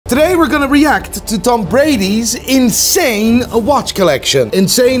Today we're gonna react to Tom Brady's insane watch collection.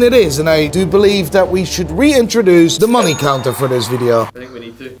 Insane it is, and I do believe that we should reintroduce the money counter for this video. I think we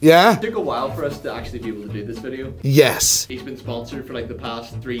need to. Yeah? It took a while for us to actually be able to do this video. Yes. He's been sponsored for like the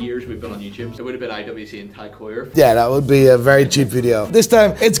past 3 years we've been on YouTube. So it would have been IWC and Tag Heuer. Yeah, that would be a very cheap video. This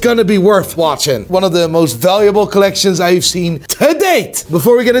time, it's gonna be worth watching. One of the most valuable collections I've seen to date.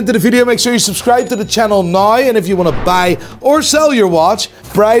 Before we get into the video, make sure you subscribe to the channel now, and if you want to buy or sell your watch,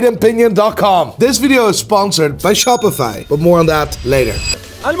 brideandpinion.com. This video is sponsored by Shopify, but more on that later.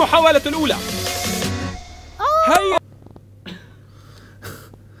 المحاولة الأولى. هيا.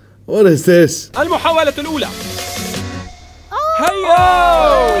 What is this? المحاولة الأولى.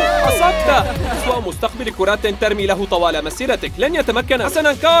 هيا. أصبت. أسوأ مستقبل كرات ترمي له طوال مسيرتك. لن يتمكن.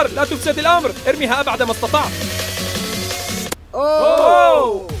 حسنا كار، لا تفسد الأمر. ارميها أبعد ما استطعت.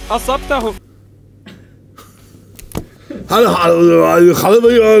 أوه. أصبته. I didn't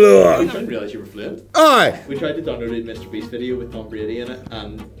realize you were fluent. Aye. We tried to download a Mr. Beast video with Tom Brady in it,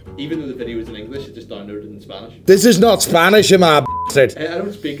 and even though the video was in English, it just downloaded in Spanish. This is not Spanish, you my bastard. I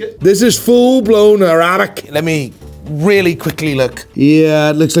don't speak it. This is full-blown Arabic. Let me really quickly look.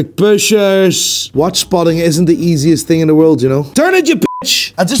 Yeah, it looks like pushers. Watch spotting isn't the easiest thing in the world, you know. Turn it, you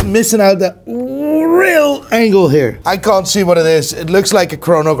bitch! I'm just missing out that real angle here. I can't see what it is. It looks like a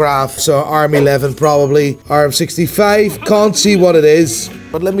chronograph, so RM11 probably. RM65, can't see what it is.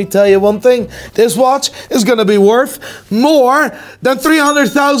 But let me tell you one thing. This watch is gonna be worth more than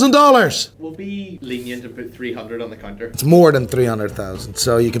 $300,000. We'll be lenient and put 300 on the counter. It's more than 300,000,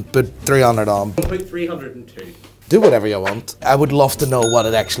 so you can put 300 on. We'll put 302. Do whatever you want. I would love to know what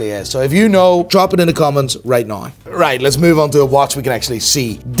it actually is. So if you know, drop it in the comments right now. Right, let's move on to a watch we can actually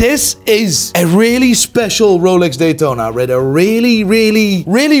see. This is a really special Rolex Daytona with a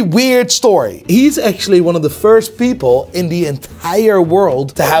really weird story. He's actually one of the first people in the entire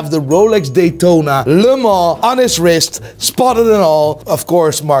world to have the Rolex Daytona Le Mans on his wrist, spotted and all. Of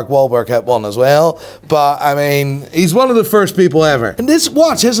course, Mark Wahlberg had one as well. But, I mean, he's one of the first people ever. And this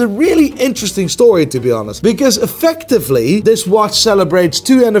watch has a really interesting story, to be honest. Because effectively, this watch celebrates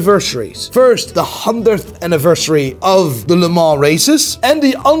 2 anniversaries. First, the 100th anniversary of the Le Mans races, and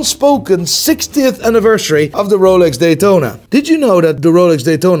the unspoken 60th anniversary of the Rolex Daytona. Did you know that the Rolex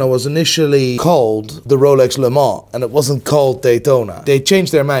Daytona was initially called the Rolex Le Mans, and it wasn't called Daytona? They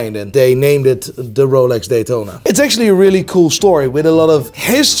changed their mind and they named it the Rolex Daytona. It's actually a really cool story with a lot of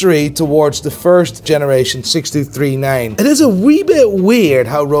history towards the first generation 6239. It is a wee bit weird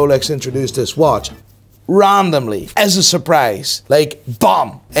how Rolex introduced this watch. Randomly, as a surprise, like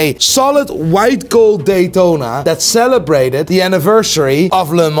bomb, a solid white gold Daytona that celebrated the anniversary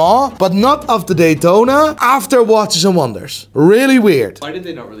of Le Mans, but not of the Daytona, after Watches and Wonders. Really weird. Why did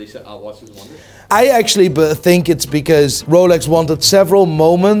they not release it at Watches and Wonders? I actually think it's because Rolex wanted several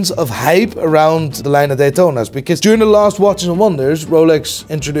moments of hype around the line of Daytonas, because during the last Watches and Wonders, Rolex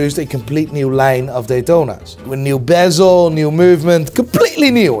introduced a complete new line of Daytonas. With new bezel, new movement,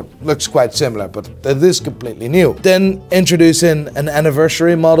 completely new. It looks quite similar, but it is completely new. Then introducing an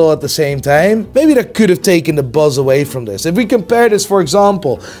anniversary model at the same time, maybe that could have taken the buzz away from this. If we compare this, for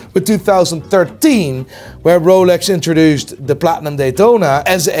example, with 2013, where Rolex introduced the Platinum Daytona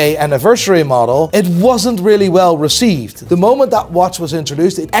as an anniversary model, it wasn't really well received. The moment that watch was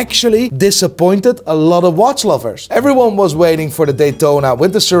introduced, it actually disappointed a lot of watch lovers. Everyone was waiting for the Daytona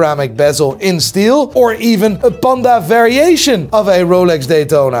with the ceramic bezel in steel, or even a Panda variation of a Rolex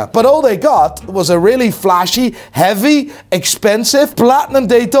Daytona. But all they got was a really flashy, heavy, expensive Platinum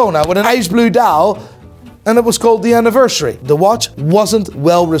Daytona with an ice blue dial, and it was called the Anniversary. The watch wasn't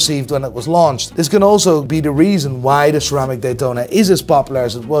well received when it was launched. This can also be the reason why the ceramic Daytona is as popular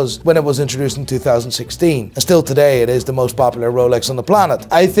as it was when it was introduced in 2016. And still today, it is the most popular Rolex on the planet.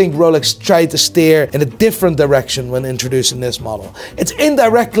 I think Rolex tried to steer in a different direction when introducing this model. It's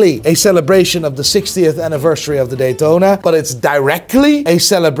indirectly a celebration of the 60th anniversary of the Daytona, but it's directly a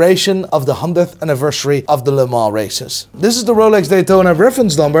celebration of the 100th anniversary of the Le Mans races. This is the Rolex Daytona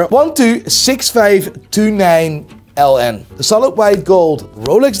reference number 126529. LN. The solid white gold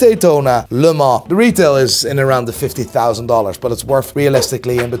Rolex Daytona Le Mans. The retail is in around the $50,000, but it's worth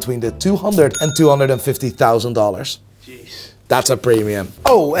realistically in between the $200,000 and $250,000. Jeez. That's a premium.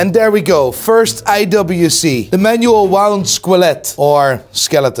 Oh, and there we go. First IWC. The manual wound squelette, or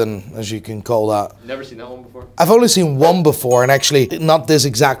skeleton, as you can call that. Never seen that one before? I've only seen one before, and actually not this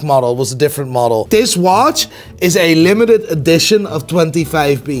exact model, it was a different model. This watch is a limited edition of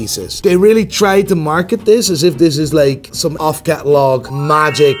 25 pieces. They really tried to market this as if this is like some off-catalog,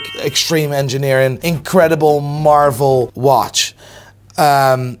 magic, extreme engineering, incredible Marvel watch.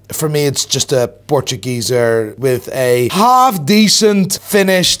 For me, it's just a Portugueser with a half-decent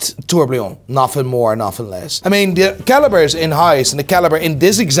finished tourbillon. Nothing more, nothing less. I mean, the calibers in house and the caliber in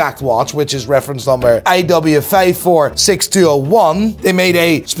this exact watch, which is reference number IW546201, they made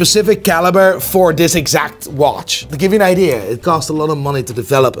a specific caliber for this exact watch. To give you an idea, it cost a lot of money to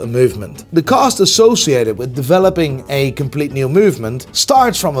develop a movement. The cost associated with developing a complete new movement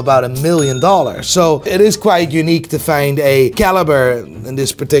starts from about $1 million. So it is quite unique to find a caliber in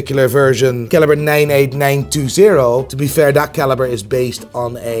this particular version, caliber 98920. To be fair, that caliber is based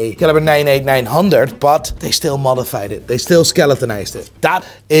on a caliber 98900, but they still modified it. They still skeletonized it. That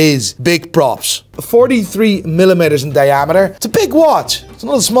is big props. 43 millimeters in diameter. It's a big watch. It's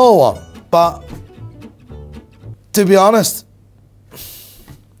not a small one. But to be honest,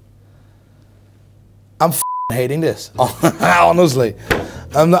 I'm hating this. Honestly,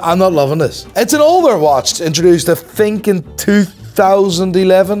 I'm not loving this. It's an older watch, introduced I think in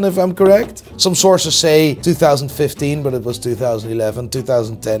 2011, if I'm correct. Some sources say 2015, but it was 2011,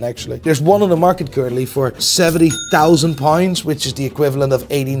 2010 actually. There's one on the market currently for £70,000, which is the equivalent of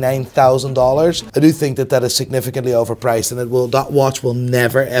 $89,000. I do think that that is significantly overpriced, and that watch will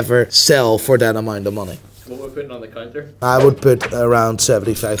never ever sell for that amount of money. What we're putting on the counter? I would put around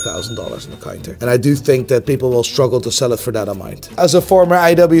 $75,000 on the counter. And I do think that people will struggle to sell it for that amount. As a former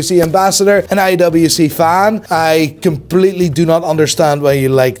IWC ambassador and IWC fan, I completely do not understand why you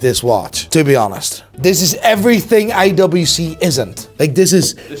like this watch, to be honest. This is everything IWC isn't. Like, this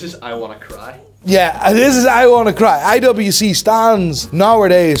is I wanna cry. Yeah, this is I wanna cry. IWC stands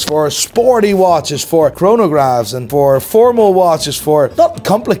nowadays for sporty watches, for chronographs, and for formal watches, for not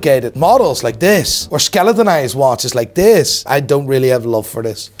complicated models like this, or skeletonized watches like this. I don't really have love for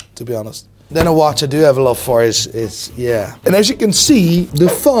this, to be honest. Then a watch I do have a love for is yeah. And as you can see, the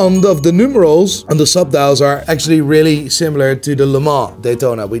font of the numerals on the subdials are actually really similar to the Le Mans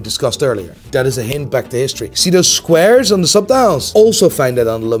Daytona we discussed earlier. That is a hint back to history. See those squares on the subdials? Also find that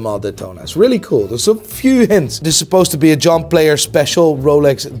on the Le Mans Daytona. It's really cool. There's a few hints. This is supposed to be a John Player special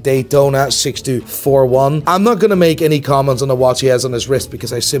Rolex Daytona 6241. I'm not gonna make any comments on the watch he has on his wrist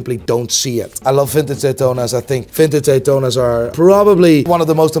because I simply don't see it. I love vintage Daytonas. I think vintage Daytonas are probably one of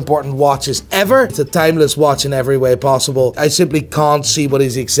the most important watches ever. It's a timeless watch in every way possible. I simply can't see what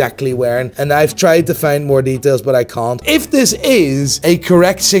he's exactly wearing, and I've tried to find more details, but I can't. If this is a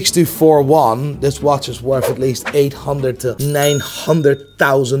correct 6241, this watch is worth at least $800,000 to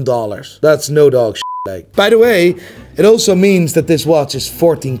 $900,000. That's no dog shit. Like, by the way, it also means that this watch is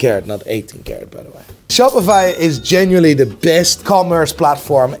 14 karat, not 18 karat, by the way. Shopify is genuinely the best commerce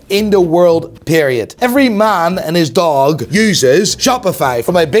platform in the world, period. Every man and his dog uses Shopify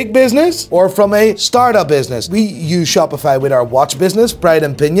from a big business or from a startup business. We use Shopify with our watch business, Pride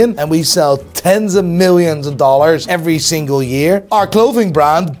and Pinion, and we sell tens of millions of dollars every single year. Our clothing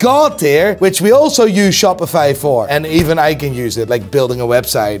brand, Gautier, which we also use Shopify for, and even I can use it, like building a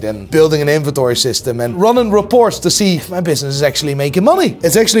website and building an inventory system and running reports to see if my business is actually making money.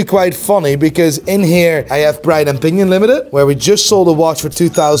 It's actually quite funny because in here I have Bride and Pinion Limited, where we just sold a watch for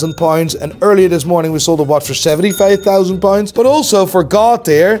 £2,000, and earlier this morning we sold a watch for £75,000, but also for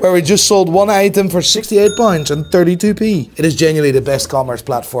Gautier, where we just sold one item for £68 and 32p. It is genuinely the best commerce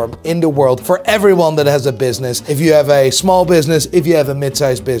platform in the world for everyone that has a business. If you have a small business, if you have a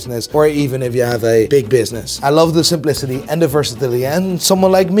mid-sized business, or even if you have a big business. I love the simplicity and the versatility, and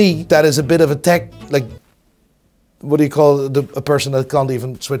someone like me that is a bit of a tech, like, what do you call a person that can't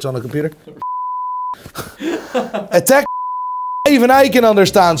even switch on a computer? A tech, even I can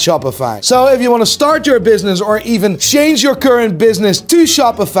understand Shopify. So if you want to start your business or even change your current business to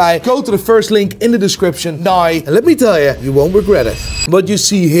Shopify, go to the first link in the description now, and let me tell you, you won't regret it. What you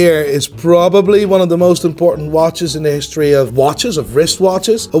see here is probably one of the most important watches in the history of watches, of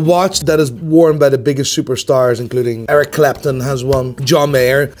wristwatches. A watch that is worn by the biggest superstars, including Eric Clapton has one, John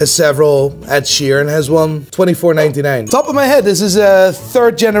Mayer has several, Ed Sheeran has one, $24.99. Top of my head, this is a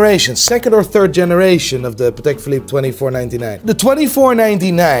second or third generation of the Patek Philippe 2499. The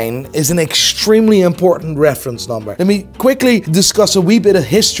 2499 is an extremely important reference number. Let me quickly discuss a wee bit of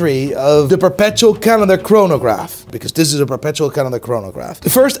history of the perpetual calendar chronograph, because this is a perpetual calendar chronograph. The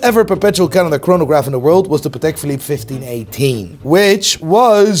first ever perpetual calendar chronograph in the world was the Patek Philippe 1518, which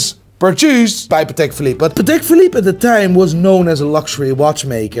was produced by Patek Philippe. But Patek Philippe at the time was known as a luxury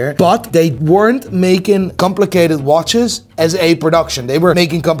watchmaker, but they weren't making complicated watches as a production. They were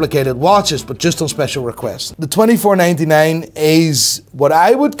making complicated watches, but just on special request. The 2499 is what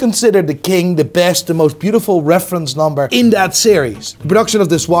I would consider the king, the best, the most beautiful reference number in that series. The production of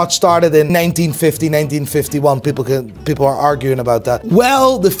this watch started in 1950, 1951. People are arguing about that.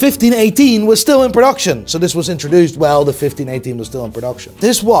 Well, the 1518 was still in production. So this was introduced while the 1518 was still in production.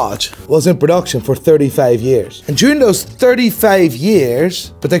 This watch was in production for 35 years. And during those 35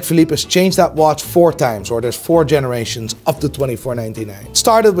 years, Patek Philippe has changed that watch 4 times, or there's 4 generations of the 2499.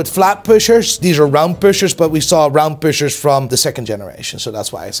 Started with flat pushers. These are round pushers, but we saw round pushers from the 2nd generation. So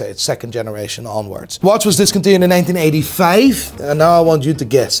that's why I say it's 2nd generation onwards. Watch was discontinued in 1985. And now I want you to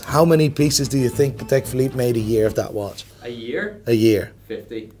guess, how many pieces do you think Patek Philippe made a year of that watch? A year? A year.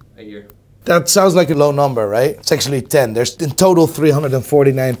 50 a year. That sounds like a low number, right? It's actually 10. There's in total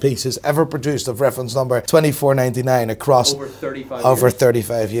 349 pieces ever produced of reference number 2499 across over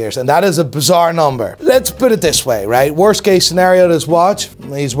 35 years. And that is a bizarre number. Let's put it this way, right? Worst case scenario, this watch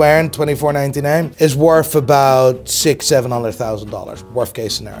he's wearing, 2499, is worth about $600,000-$700,000. Worst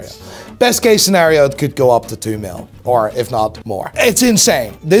case scenario. Best case scenario, it could go up to 2 mil, or if not more. It's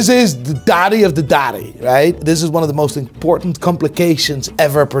insane. This is the daddy of the daddy, right? This is one of the most important complications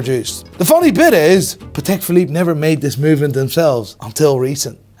ever produced. The funny bit is, Patek Philippe never made this movement themselves until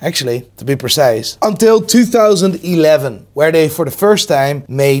recent. Actually, to be precise, until 2011, where they for the first time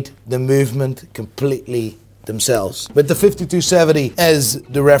made the movement completely themselves, with the 5270 as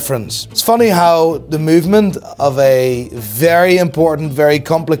the reference. It's funny how the movement of a very important, very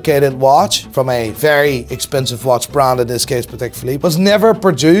complicated watch from a very expensive watch brand, in this case Patek Philippe, was never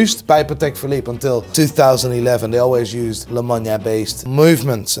produced by Patek Philippe until 2011. They always used Le Monnier-based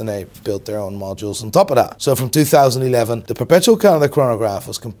movements, and they built their own modules on top of that. So from 2011, the perpetual calendar chronograph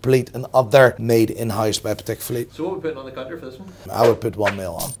was complete and utter made in-house by Patek Philippe. So what are we putting on the counter for this one? I would put 1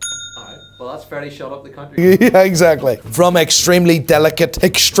 mil on. Well, that's fairly shut up the country. Yeah, exactly. From extremely delicate,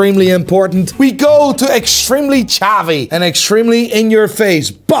 extremely important, we go to extremely chavvy and extremely in your face,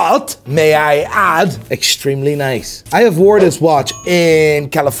 but, may I add, extremely nice. I have worn this watch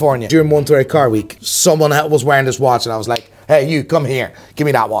in California during Monterey Car Week. Someone was wearing this watch and I was like, hey, you, come here, give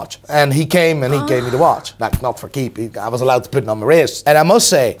me that watch. And he came and he gave me the watch. Like, not for keep, I was allowed to put it on my wrist. And I must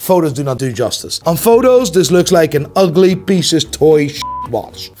say, photos do not do justice. On photos, this looks like an ugly piece of toy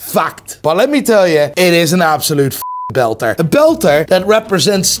watch. Fact. But let me tell you, it is an absolute belter. A belter that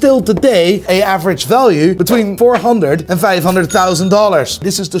represents still today a average value between $400,000 and $500,000.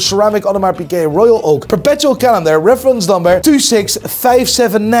 This is the ceramic Audemars Piguet Royal Oak Perpetual Calendar, reference number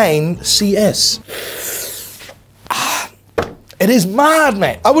 26579CS. It is mad,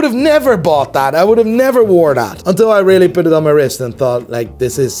 mate. I would have never bought that. I would have never wore that until I really put it on my wrist and thought, like,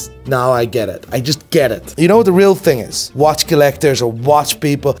 this is, now I get it. I just get it. You know what the real thing is? Watch collectors or watch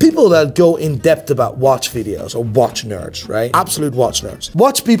people that go in depth about watch videos, or watch nerds, right? Absolute watch nerds.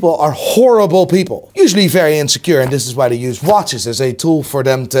 Watch people are horrible people. Usually very insecure, and this is why they use watches as a tool for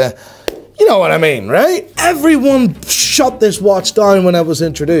them to, you know what I mean, right? Everyone shut this watch down when I was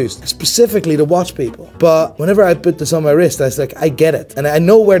introduced, specifically the watch people. But whenever I put this on my wrist, I was like, I get it. And I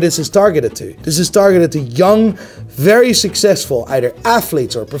know where this is targeted to. This is targeted to young, very successful, either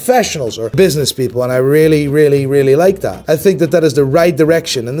athletes or professionals or business people. And I really, really, really like that. I think that that is the right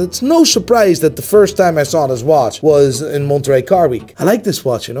direction. And it's no surprise that the first time I saw this watch was in Monterey Car Week. I like this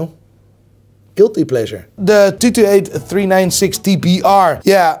watch, you know? Guilty pleasure. The 228396 TPR.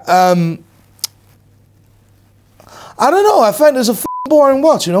 Yeah, I don't know, I find this a boring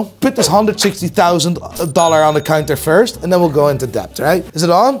watch, you know? Put this $160,000 on the counter first, and then we'll go into depth, right? Is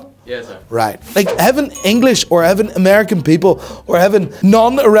it on? Yes, sir. Right. Like, having English or having American people or having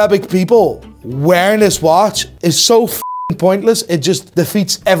non-Arabic people wearing this watch is so pointless. It just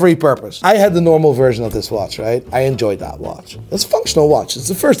defeats every purpose. I had the normal version of this watch, right? I enjoyed that watch. It's a functional watch. It's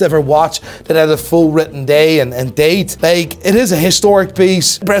the first ever watch that had a full written day and date. Like, it is a historic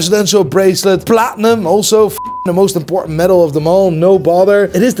piece. Presidential bracelet, platinum, also the most important metal of them all, no bother.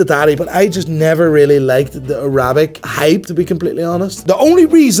 It is the daddy, but I just never really liked the Arabic hype, to be completely honest. The only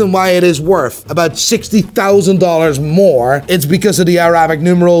reason why it is worth about $60,000 more is because of the Arabic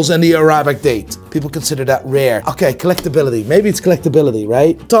numerals and the Arabic date. People consider that rare. Okay, collectability. Maybe it's collectability,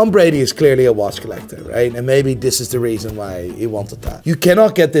 right? Tom Brady is clearly a watch collector, right? And maybe this is the reason why he wanted that. You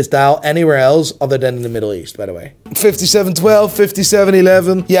cannot get this dial anywhere else other than in the Middle East, by the way. 5712,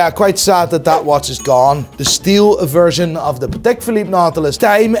 5711. Yeah, quite sad that that watch is gone. The steel version of the Patek Philippe Nautilus,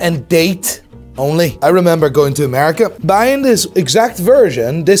 time and date only. I remember going to America, buying this exact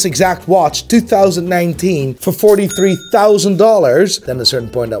version, this exact watch, 2019, for $43,000. Then at a certain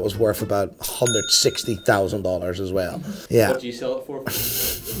point that was worth about $160,000 as well. Yeah. What do you sell it for?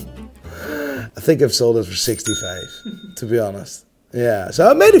 I think I've sold it for 65, to be honest. Yeah, so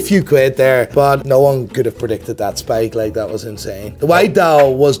I made a few quid there, but no one could have predicted that spike. Like, that was insane. The white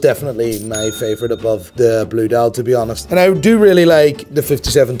dial was definitely my favorite above the blue dial, to be honest. And I do really like the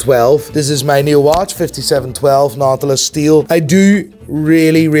 5712. This is my new watch, 5712 Nautilus steel. I do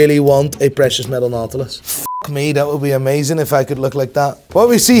really want a precious metal Nautilus. Fuck me, that would be amazing if I could look like that. What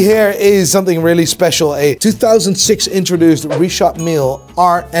we see here is something really special, a 2006 introduced Richard Mille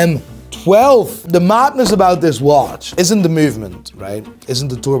RM12. The madness about this watch isn't the movement, right? Isn't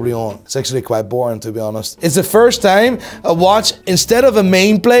the tourbillon. It's actually quite boring, to be honest. It's the first time a watch, instead of a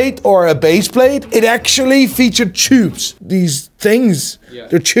main plate or a base plate, it actually featured tubes. These things,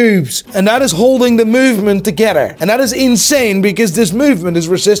 they're tubes. And that is holding the movement together. And that is insane because this movement is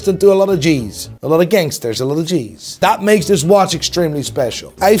resistant to a lot of G's. A lot of gangsters, a lot of G's. That makes this watch extremely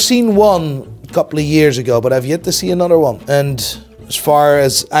special. I've seen one a couple of years ago, but I've yet to see another one. And as far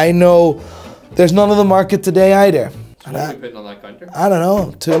as I know, there's none on the market today either. What are you putting on that counter? I don't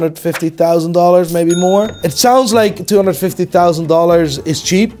know, $250,000, maybe more. It sounds like $250,000 is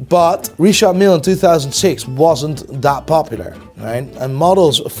cheap, but Richard Mille in 2006 wasn't that popular, right? And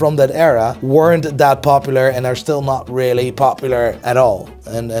models from that era weren't that popular and are still not really popular at all.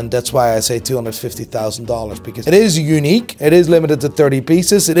 And that's why I say $250,000, because it is unique. It is limited to 30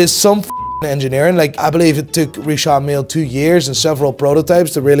 pieces. It is some engineering. Like, I believe it took Richard Mille 2 years and several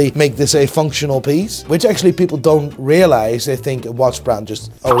prototypes to really make this a functional piece, which actually people don't realize. They think a watch brand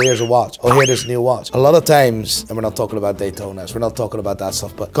just, oh, here's a watch, oh, here's a new watch. A lot of times, and we're not talking about Daytonas, we're not talking about that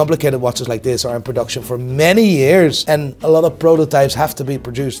stuff, but complicated watches like this are in production for many years, and a lot of prototypes have to be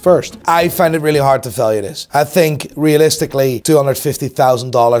produced first. I find it really hard to value this. I think realistically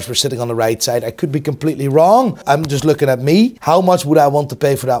 $250,000, we're sitting on the right side. I could be completely wrong. I'm just looking at me. How much would I want to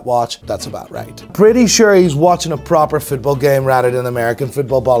pay for that watch? That's about right. Pretty sure he's watching a proper football game rather than American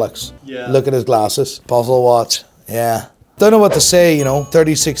football bollocks. Yeah. Look at his glasses. Puzzle watch. Yeah. Don't know what to say, you know,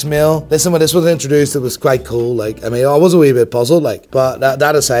 36 mil. Listen, when this was introduced, it was quite cool. Like, I mean, I was a wee bit puzzled, like, but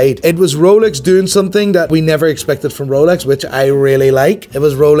that aside, it was Rolex doing something that we never expected from Rolex, which I really like. It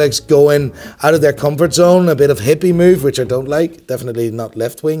was Rolex going out of their comfort zone, a bit of hippie move, which I don't like. Definitely not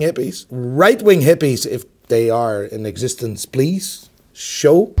left-wing hippies. Right-wing hippies, if they are in existence, please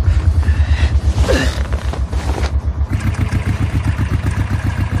show.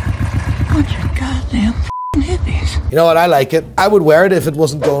 Bunch of goddamn hippies. You know what, I like it. I would wear it if it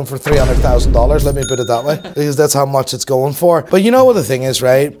wasn't going for $300,000, let me put it that way, because that's how much it's going for. But you know what the thing is,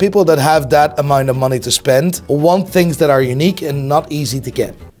 right? People that have that amount of money to spend want things that are unique and not easy to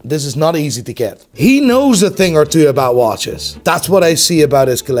get. This is not easy to get. He knows a thing or two about watches. That's what I see about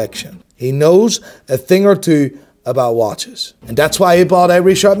his collection. He knows a thing or two about watches. And that's why he bought a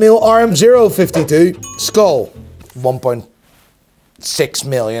Richard Mille RM052 Skull. 1.6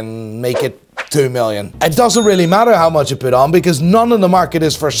 million, make it 2 million. It doesn't really matter how much you put on because none in the market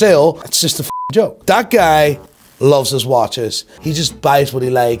is for sale. It's just a joke. That guy loves his watches. He just buys what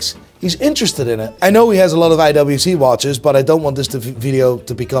he likes. He's interested in it. I know he has a lot of IWC watches, but I don't want this video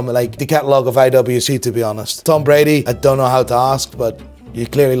to become like the catalog of IWC, to be honest. Tom Brady, I don't know how to ask, but you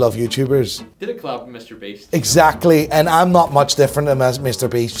clearly love YouTubers. Did a collab with Mr. Beast. Exactly, and I'm not much different than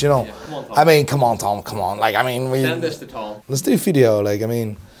Mr. Beast, you know. Yeah, come on, Tom. I mean, come on, Tom, come on. Like, I mean, Send this to Tom. let's do a video, like, I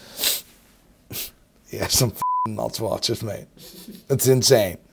mean, yeah, some nuts watches, mate. It's insane.